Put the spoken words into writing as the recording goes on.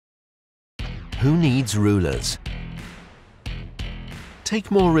Who needs rulers?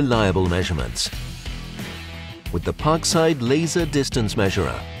 Take more reliable measurements with the Parkside Laser Distance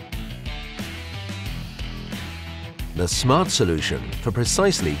Measurer. The smart solution for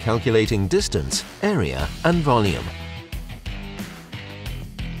precisely calculating distance, area and volume.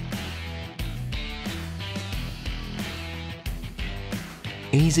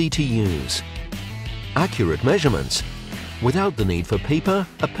 Easy to use. Accurate measurements without the need for paper,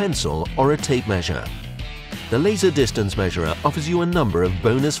 a pencil or a tape measure. The Laser Distance Measurer offers you a number of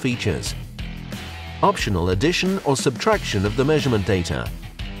bonus features. Optional addition or subtraction of the measurement data,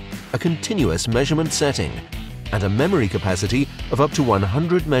 a continuous measurement setting, and a memory capacity of up to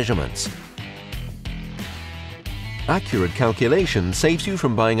 100 measurements. Accurate calculation saves you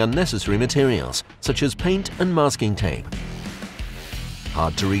from buying unnecessary materials such as paint and masking tape.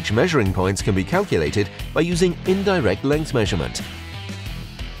 Hard-to-reach measuring points can be calculated by using indirect length measurement.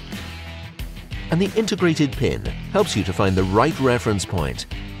 And the integrated pin helps you to find the right reference point.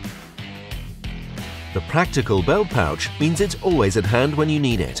 The practical belt pouch means it's always at hand when you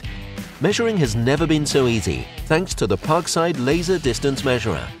need it. Measuring has never been so easy thanks to the Parkside Laser Distance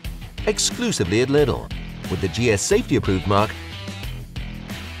Measurer, exclusively at Lidl, with the GS Safety Approved mark.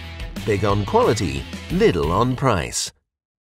 Big on quality, Lidl on price.